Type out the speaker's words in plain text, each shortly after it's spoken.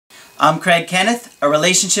I'm Craig Kenneth, a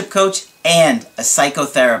relationship coach and a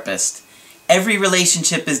psychotherapist. Every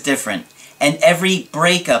relationship is different, and every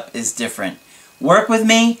breakup is different. Work with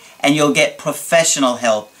me, and you'll get professional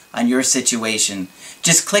help on your situation.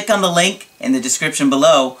 Just click on the link in the description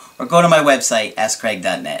below, or go to my website,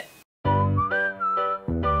 AskCraig.net.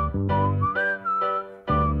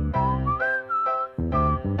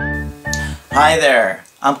 Hi there,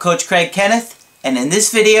 I'm Coach Craig Kenneth, and in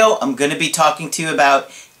this video I'm going to be talking to you about,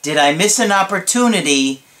 did I miss an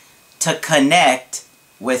opportunity to connect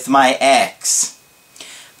with my ex?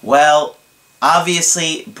 Well,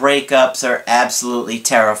 obviously breakups are absolutely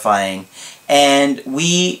terrifying, and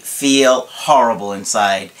we feel horrible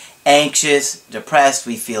inside. Anxious, depressed,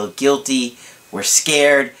 we feel guilty, we're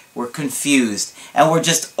scared, we're confused, and we're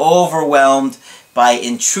just overwhelmed by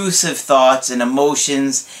intrusive thoughts and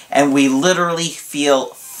emotions, and we literally feel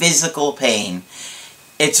physical pain.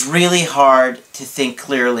 It's really hard to think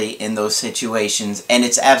clearly in those situations, and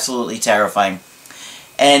it's absolutely terrifying.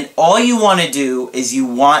 And all you want to do is you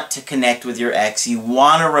want to connect with your ex, you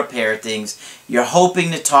want to repair things, you're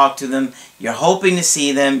hoping to talk to them, you're hoping to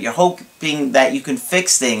see them, you're hoping that you can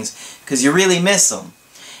fix things because you really miss them.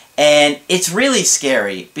 And it's really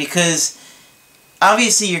scary because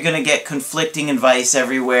obviously you're going to get conflicting advice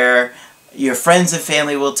everywhere. Your friends and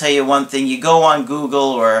family will tell you one thing, you go on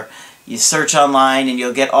Google or you search online and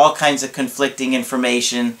you'll get all kinds of conflicting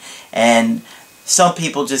information, and some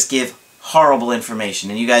people just give horrible information,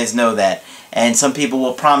 and you guys know that. And some people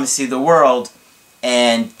will promise you the world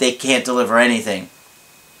and they can't deliver anything.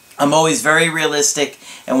 I'm always very realistic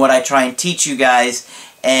in what I try and teach you guys,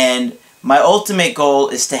 and my ultimate goal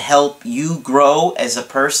is to help you grow as a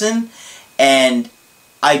person, and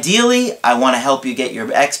ideally I want to help you get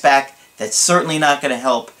your ex back. That's certainly not going to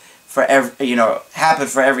help for happen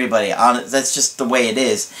for everybody. That's just the way it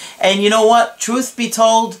is. And you know what? Truth be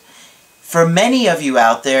told, for many of you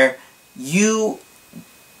out there, you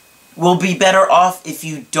will be better off if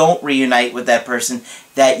you don't reunite with that person,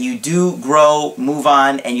 that you do grow, move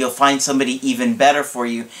on, and you'll find somebody even better for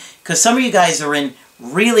you. Because some of you guys are in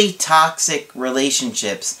really toxic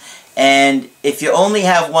relationships, and if you only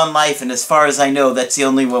have one life, and as far as I know, that's the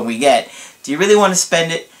only one we get, do you really want to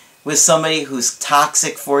spend it with somebody who's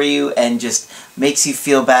toxic for you and just makes you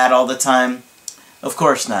feel bad all the time? Of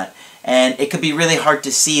course not. And it could be really hard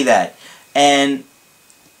to see that. And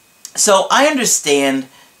so I understand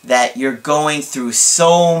that you're going through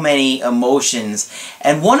so many emotions,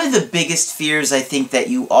 and one of the biggest fears I think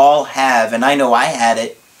that you all have, and I know I had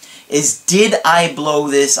it, is, did I blow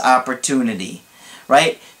this opportunity?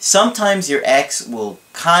 Right? Sometimes your ex will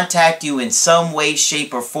contact you in some way,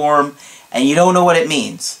 shape, or form, and you don't know what it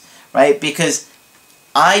means. Right? Because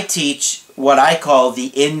I teach what I call the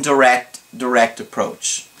indirect direct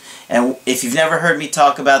approach. And if you've never heard me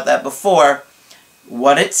talk about that before,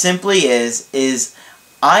 what it simply is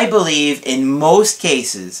I believe in most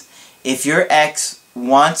cases, if your ex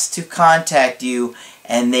wants to contact you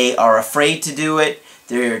and they are afraid to do it,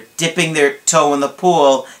 they're dipping their toe in the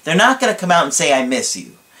pool, they're not going to come out and say, I miss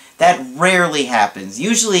you. That rarely happens.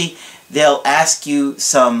 Usually they'll ask you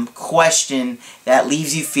some question that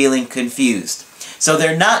leaves you feeling confused. So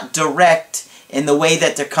they're not direct in the way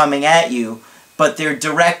that they're coming at you, but they're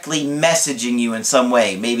directly messaging you in some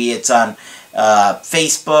way. Maybe it's on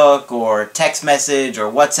Facebook or text message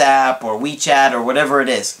or WhatsApp or WeChat or whatever it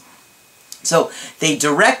is. So they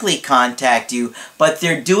directly contact you, but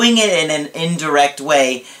they're doing it in an indirect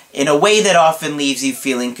way, in a way that often leaves you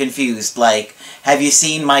feeling confused. Like, have you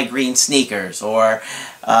seen my green sneakers? Or,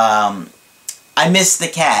 I miss the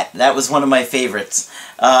cat. That was one of my favorites.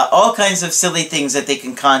 All kinds of silly things that they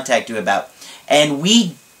can contact you about. And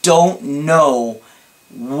we don't know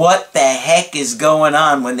what the heck is going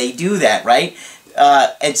on when they do that, right?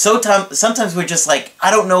 And sometimes we're just like, I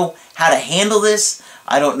don't know how to handle this.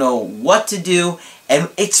 I don't know what to do. And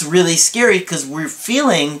it's really scary because we're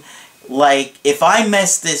feeling like, if I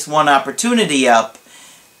mess this one opportunity up,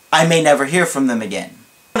 I may never hear from them again.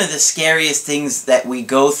 One of the scariest things that we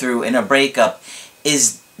go through in a breakup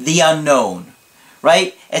is the unknown,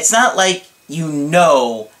 right? It's not like you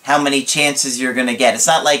know how many chances you're going to get. It's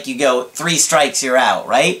not like you go 3 strikes, you're out,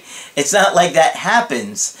 right? It's not like that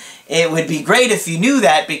happens. It would be great if you knew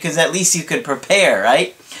that, because at least you could prepare,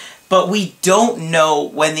 right? But we don't know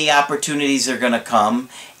when the opportunities are going to come,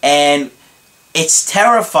 and it's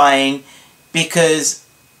terrifying because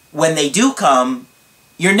when they do come,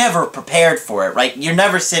 you're never prepared for it, right? You're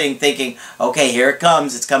never sitting thinking, okay, here it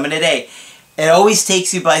comes, it's coming today. It always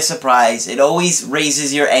takes you by surprise. It always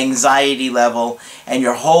raises your anxiety level, and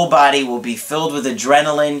your whole body will be filled with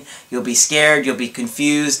adrenaline. You'll be scared, you'll be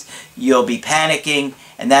confused, you'll be panicking,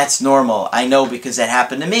 And that's normal. I know because it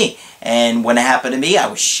happened to me. And when it happened to me, I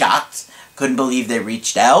was shocked. Couldn't believe they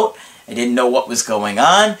reached out. I didn't know what was going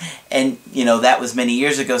on. And, you know, that was many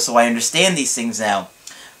years ago, so I understand these things now.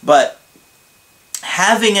 But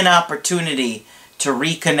having an opportunity to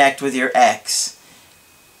reconnect with your ex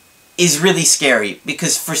is really scary.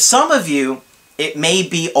 Because for some of you, it may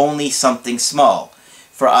be only something small.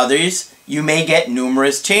 For others, you may get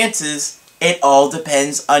numerous chances. It all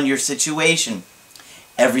depends on your situation.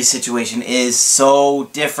 Every situation is so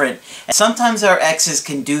different. And sometimes our exes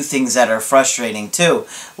can do things that are frustrating too.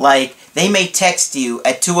 Like, they may text you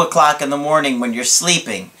at 2 o'clock in the morning when you're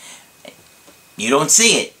sleeping. You don't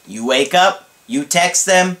see it. You wake up, you text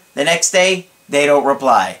them, the next day, they don't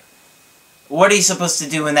reply. What are you supposed to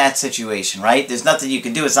do in that situation, right? There's nothing you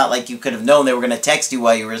can do. It's not like you could have known they were going to text you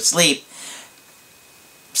while you were asleep.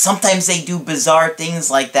 Sometimes they do bizarre things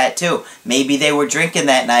like that too. Maybe they were drinking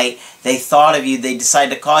that night, they thought of you, they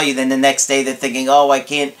decided to call you, then the next day they're thinking, oh, I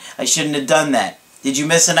shouldn't have done that. Did you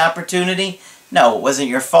miss an opportunity? No, it wasn't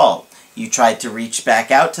your fault. You tried to reach back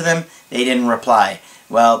out to them, they didn't reply.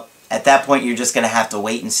 Well, at that point you're just going to have to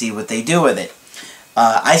wait and see what they do with it.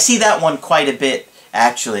 I see that one quite a bit,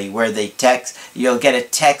 actually, where they text, you'll get a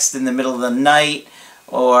text in the middle of the night,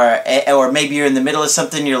 or maybe you're in the middle of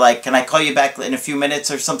something, you're like, can I call you back in a few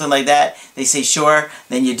minutes or something like that? They say, sure,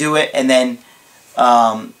 then you do it, and then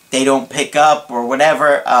they don't pick up or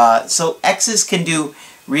whatever. So exes can do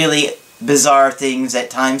really bizarre things at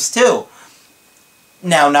times too.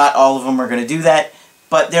 Now, not all of them are going to do that,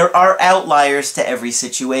 but there are outliers to every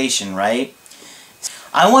situation, right?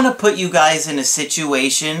 I want to put you guys in a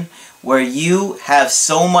situation where you have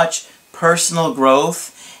so much personal growth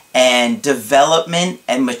and development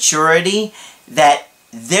and maturity that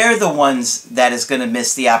they're the ones that is going to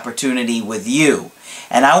miss the opportunity with you.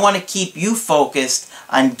 And I want to keep you focused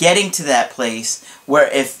on getting to that place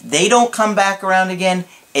where if they don't come back around again,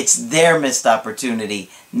 it's their missed opportunity,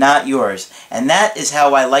 not yours. And that is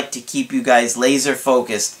how I like to keep you guys laser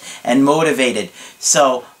focused and motivated.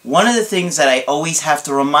 So one of the things that I always have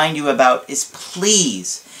to remind you about is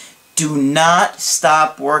please do not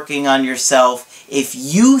stop working on yourself if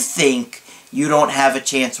you think you don't have a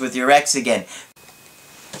chance with your ex again.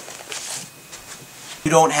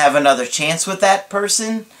 You don't have another chance with that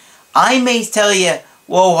person, I may tell you,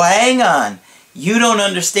 whoa, hang on. You don't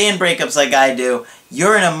understand breakups like I do.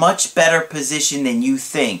 You're in a much better position than you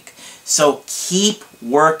think. So keep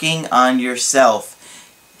working on yourself.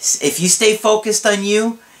 If you stay focused on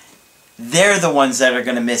you, they're the ones that are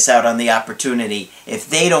going to miss out on the opportunity if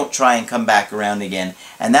they don't try and come back around again.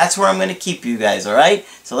 And that's where I'm going to keep you guys, alright?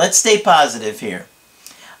 So let's stay positive here.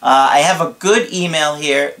 I have a good email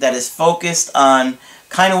here that is focused on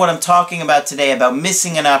kind of what I'm talking about today, about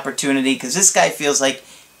missing an opportunity, because this guy feels like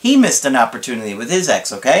he missed an opportunity with his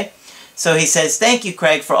ex, okay? So he says, thank you,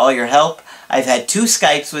 Craig, for all your help. I've had 2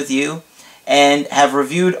 Skypes with you and have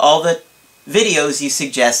reviewed all the videos you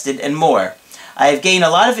suggested and more. I have gained a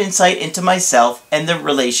lot of insight into myself and the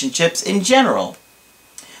relationships in general.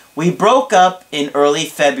 We broke up in early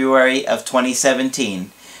February of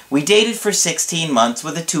 2017. We dated for 16 months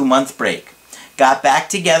with a 2-month break. Got back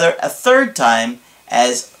together a 3rd time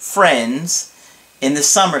as friends in the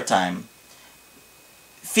summertime.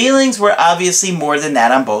 Feelings were obviously more than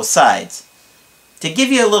that on both sides. To give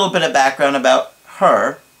you a little bit of background about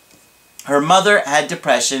her mother had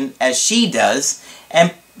depression, as she does,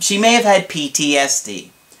 and she may have had PTSD.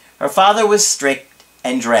 Her father was strict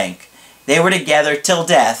and drank. They were together till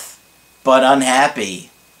death, but unhappy.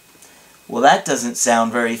 Well, that doesn't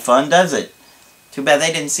sound very fun, does it? Too bad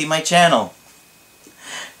they didn't see my channel.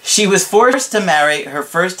 She was forced to marry her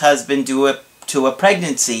first husband due to a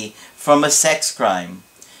pregnancy from a sex crime.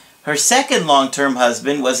 Her second long-term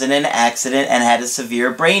husband was in an accident and had a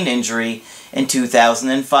severe brain injury in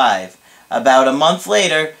 2005. About a month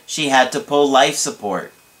later, she had to pull life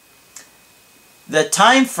support. The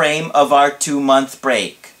time frame of our 2-month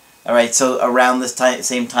break. Alright, so around this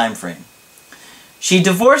same time frame. She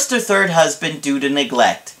divorced her 3rd husband due to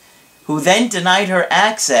neglect, who then denied her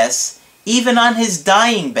access even on his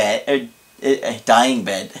dying bed. I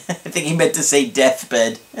think he meant to say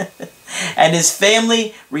deathbed. And his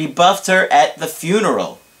family rebuffed her at the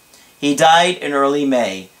funeral. He died in early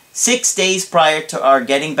May, 6 days prior to our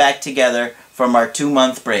getting back together from our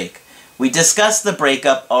 2-month break. We discussed the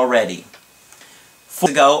breakup already. 4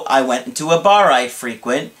 years ago, I went into a bar I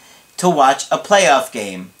frequent to watch a playoff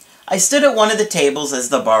game. I stood at one of the tables as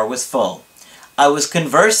the bar was full. I was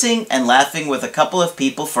conversing and laughing with a couple of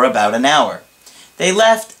people for about an hour. They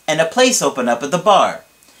left and a place opened up at the bar.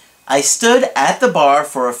 I stood at the bar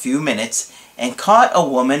for a few minutes and caught a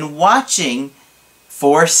woman watching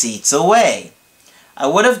 4 seats away. I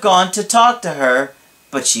would have gone to talk to her,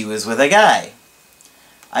 but she was with a guy.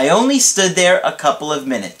 I only stood there a couple of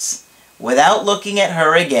minutes, without looking at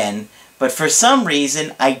her again, but for some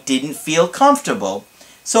reason I didn't feel comfortable,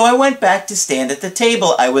 so I went back to stand at the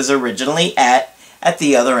table I was originally at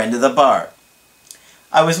the other end of the bar.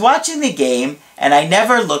 I was watching the game, and I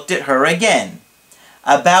never looked at her again.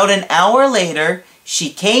 About an hour later, she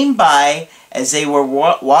came by as they were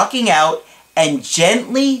walking out and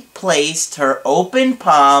gently placed her open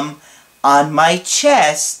palm on my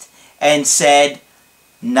chest and said,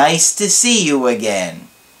 "Nice to see you again."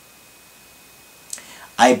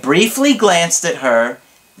 I briefly glanced at her,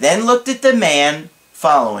 then looked at the man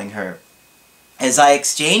following her. As I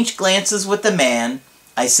exchanged glances with the man,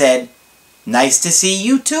 I said, "Nice to see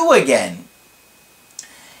you too again."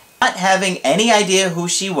 Not having any idea who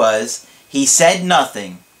she was, he said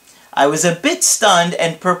nothing. I was a bit stunned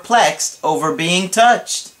and perplexed over being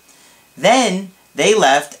touched. Then they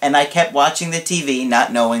left and I kept watching the TV,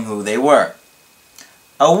 not knowing who they were.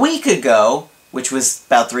 A week ago, which was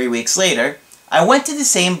about 3 weeks later, I went to the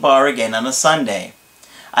same bar again on a Sunday.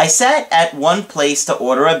 I sat at one place to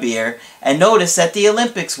order a beer and noticed that the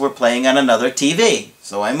Olympics were playing on another TV,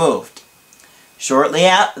 so I moved. Shortly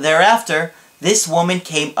thereafter, this woman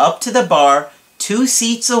came up to the bar 2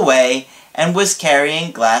 seats away and was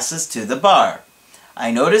carrying glasses to the bar.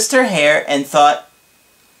 I noticed her hair and thought,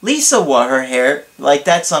 Lisa wore her hair like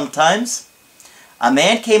that sometimes. A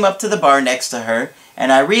man came up to the bar next to her,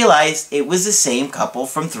 and I realized it was the same couple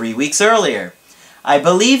from 3 weeks earlier. I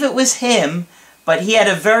believe it was him, but he had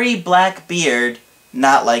a very black beard,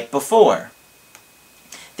 not like before.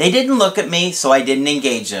 They didn't look at me, so I didn't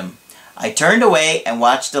engage them. I turned away and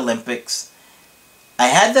watched Olympics. I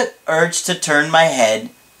had the urge to turn my head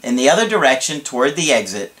in the other direction toward the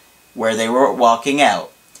exit, where they were walking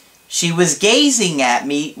out. She was gazing at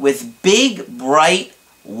me with big, bright,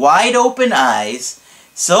 wide-open eyes,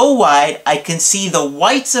 so wide I can see the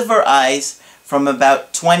whites of her eyes from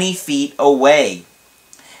about 20 feet away.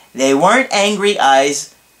 They weren't angry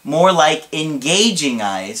eyes, more like engaging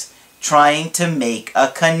eyes, trying to make a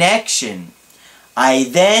connection. I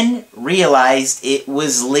then realized it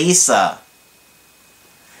was Lisa.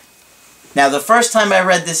 Now, the first time I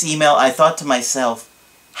read this email, I thought to myself,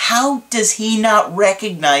 how does he not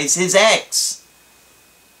recognize his ex?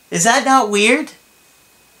 Is that not weird?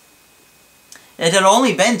 It had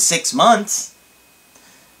only been 6 months.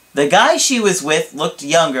 The guy she was with looked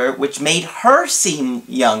younger, which made her seem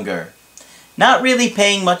younger. Not really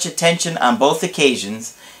paying much attention on both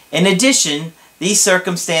occasions. In addition, these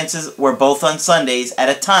circumstances were both on Sundays at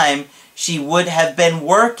a time she would have been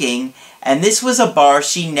working, and this was a bar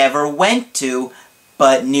she never went to,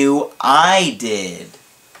 but knew I did.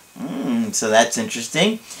 So that's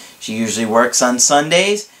interesting. She usually works on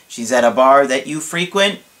Sundays. She's at a bar that you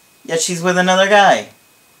frequent, yet she's with another guy.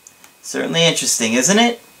 Certainly interesting, isn't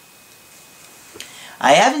it?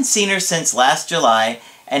 I haven't seen her since last July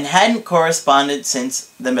and hadn't corresponded since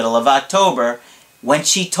the middle of October, when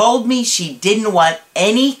she told me she didn't want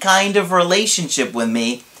any kind of relationship with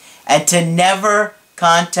me and to never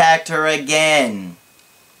contact her again.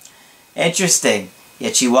 Interesting.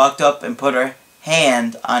 Yet she walked up and put her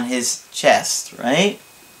hand on his chest, right?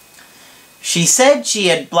 She said she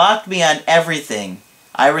had blocked me on everything.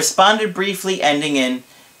 I responded briefly, ending in,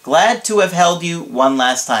 "Glad to have held you one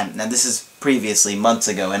last time." Now this is previously, months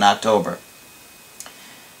ago in October.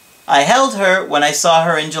 I held her when I saw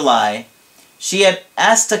her in July. She had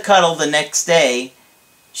asked to cuddle the next day.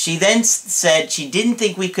 She then said she didn't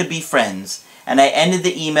think we could be friends, and I ended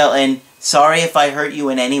the email in, "Sorry if I hurt you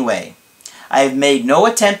in any way. I have made no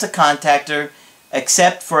attempt to contact her,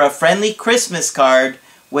 except for a friendly Christmas card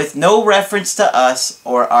with no reference to us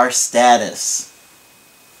or our status."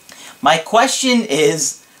 My question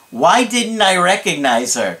is, why didn't I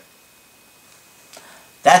recognize her?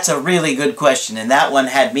 That's a really good question, and that one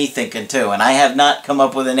had me thinking too, and I have not come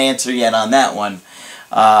up with an answer yet on that one.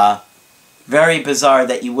 Very bizarre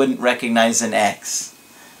that you wouldn't recognize an ex.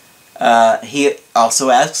 He also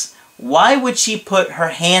asks, why would she put her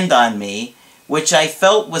hand on me, which I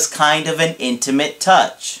felt was kind of an intimate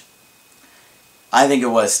touch? I think it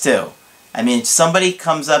was too. I mean, somebody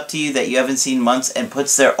comes up to you that you haven't seen months and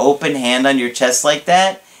puts their open hand on your chest like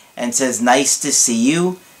that and says, "Nice to see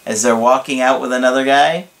you," as they're walking out with another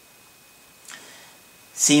guy.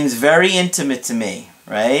 Seems very intimate to me,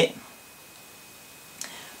 right?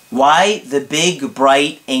 Why the big,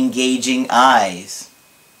 bright, engaging eyes?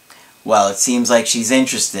 Well, it seems like she's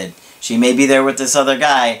interested. She may be there with this other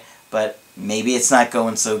guy, but maybe it's not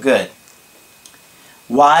going so good.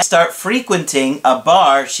 Why start frequenting a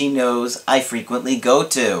bar she knows I frequently go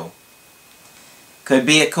to? Could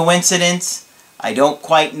be a coincidence. I don't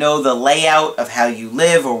quite know the layout of how you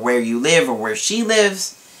live or where she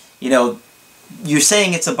lives. You know, you're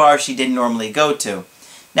saying it's a bar she didn't normally go to.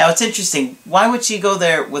 Now, it's interesting. Why would she go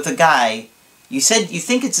there with a guy? You said you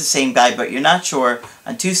think it's the same guy, but you're not sure,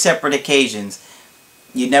 on 2 separate occasions.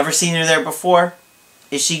 You'd never seen her there before?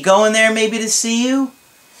 Is she going there maybe to see you?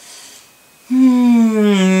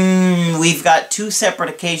 We've got 2 separate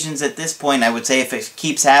occasions at this point. I would say if it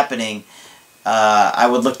keeps happening, I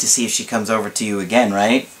would look to see if she comes over to you again,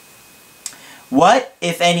 right? What,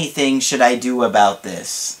 if anything, should I do about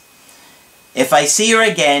this? If I see her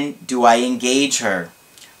again, do I engage her?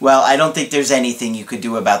 Well, I don't think there's anything you could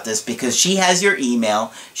do about this because she has your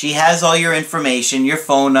email, she has all your information, your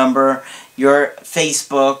phone number, your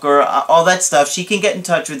Facebook, or all that stuff. She can get in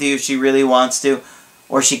touch with you if she really wants to,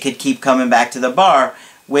 or she could keep coming back to the bar,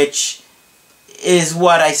 which is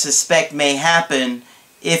what I suspect may happen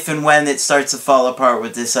if and when it starts to fall apart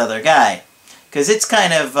with this other guy. Because it's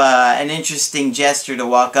kind of an interesting gesture to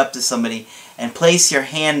walk up to somebody and place your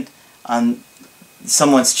hand on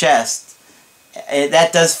someone's chest.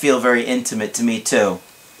 That does feel very intimate to me too.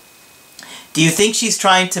 Do you think she's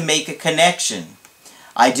trying to make a connection?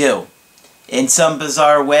 I do. In some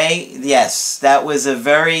bizarre way, yes. That was a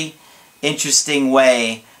very interesting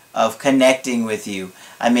way of connecting with you.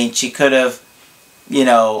 I mean, she could have, you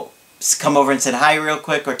know, come over and said hi real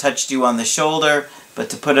quick or touched you on the shoulder, but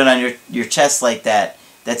to put it on your chest like that,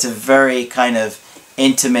 that's a very kind of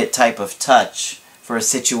intimate type of touch for a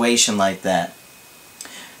situation like that.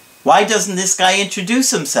 Why doesn't this guy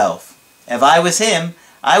introduce himself? If I was him,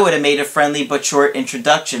 I would have made a friendly but short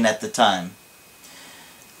introduction at the time.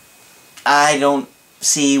 I don't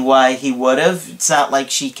see why he would have. It's not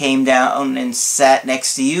like she came down and sat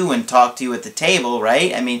next to you and talked to you at the table,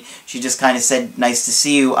 right? I mean, she just kind of said, nice to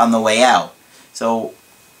see you on the way out. So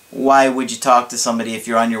why would you talk to somebody if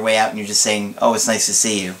you're on your way out and you're just saying, oh, it's nice to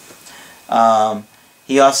see you?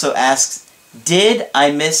 He also asks, did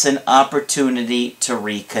I miss an opportunity to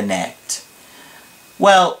reconnect?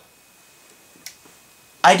 Well,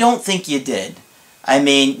 I don't think you did. I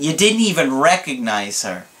mean, you didn't even recognize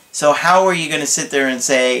her. So how are you going to sit there and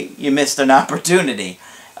say you missed an opportunity?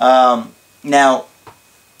 Now,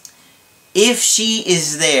 if she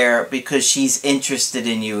is there because she's interested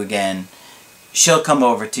in you again, she'll come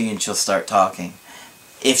over to you and she'll start talking.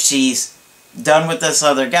 If she's done with this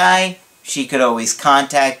other guy, she could always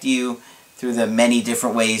contact you through the many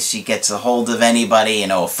different ways she gets a hold of anybody, you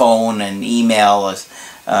know, a phone, an email,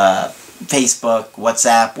 Facebook,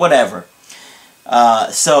 WhatsApp, whatever.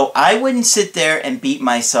 So I wouldn't sit there and beat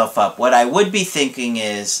myself up. What I would be thinking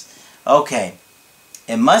is, okay,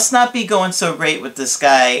 it must not be going so great with this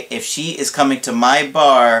guy if she is coming to my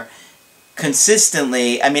bar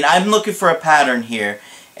consistently. I mean, I'm looking for a pattern here,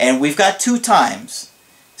 and we've got 2 times.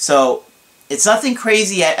 So it's nothing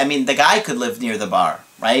crazy yet. I mean, the guy could live near the bar,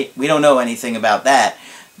 right? We don't know anything about that.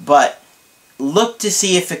 But look to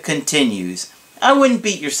see if it continues. I wouldn't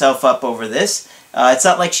beat yourself up over this. It's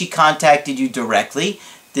not like she contacted you directly.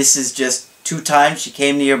 This is just 2 times she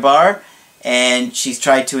came to your bar and she's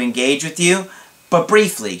tried to engage with you, but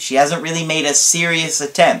briefly. She hasn't really made a serious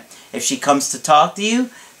attempt. If she comes to talk to you,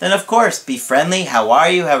 then of course, be friendly. How are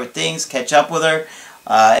you? How are things? Catch up with her.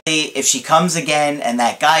 If she comes again and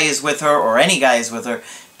that guy is with her or any guy is with her,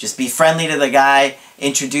 just be friendly to the guy.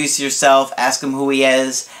 Introduce yourself. Ask him who he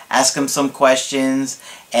is. Ask him some questions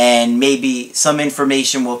and maybe some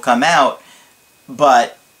information will come out.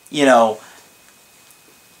 But, you know,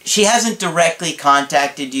 she hasn't directly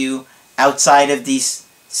contacted you outside of these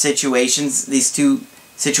situations, these 2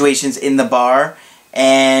 situations in the bar.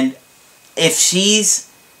 And if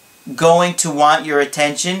she's going to want your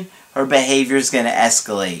attention, her behavior is going to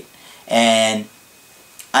escalate. And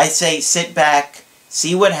I say sit back,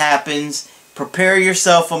 see what happens, prepare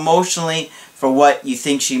yourself emotionally for what you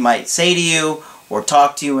think she might say to you or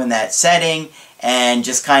talk to you in that setting, and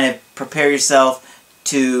just kind of prepare yourself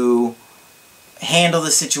to handle the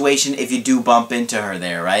situation if you do bump into her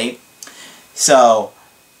there, right? So,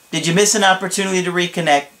 did you miss an opportunity to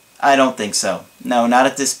reconnect? I don't think so. No, not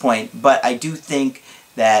at this point. But I do think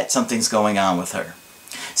that something's going on with her.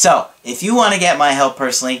 So, if you want to get my help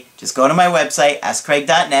personally, just go to my website,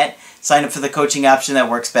 AskCraig.net. Sign up for the coaching option that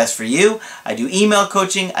works best for you. I do email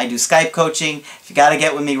coaching. I do Skype coaching. If you got to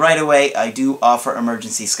get with me right away, I do offer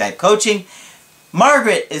emergency Skype coaching.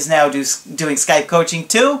 Margaret is now doing Skype coaching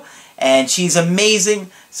too, and she's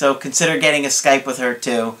amazing, so consider getting a Skype with her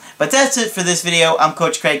too. But that's it for this video. I'm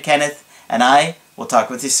Coach Craig Kenneth, and I will talk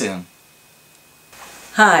with you soon.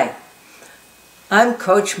 Hi. I'm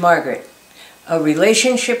Coach Margaret, a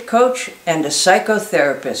relationship coach and a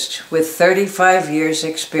psychotherapist with 35 years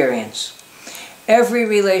experience. Every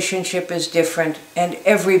relationship is different and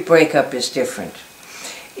every breakup is different.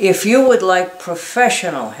 If you would like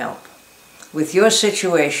professional help with your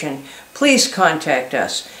situation, please contact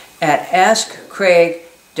us at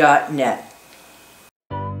askcraig.net.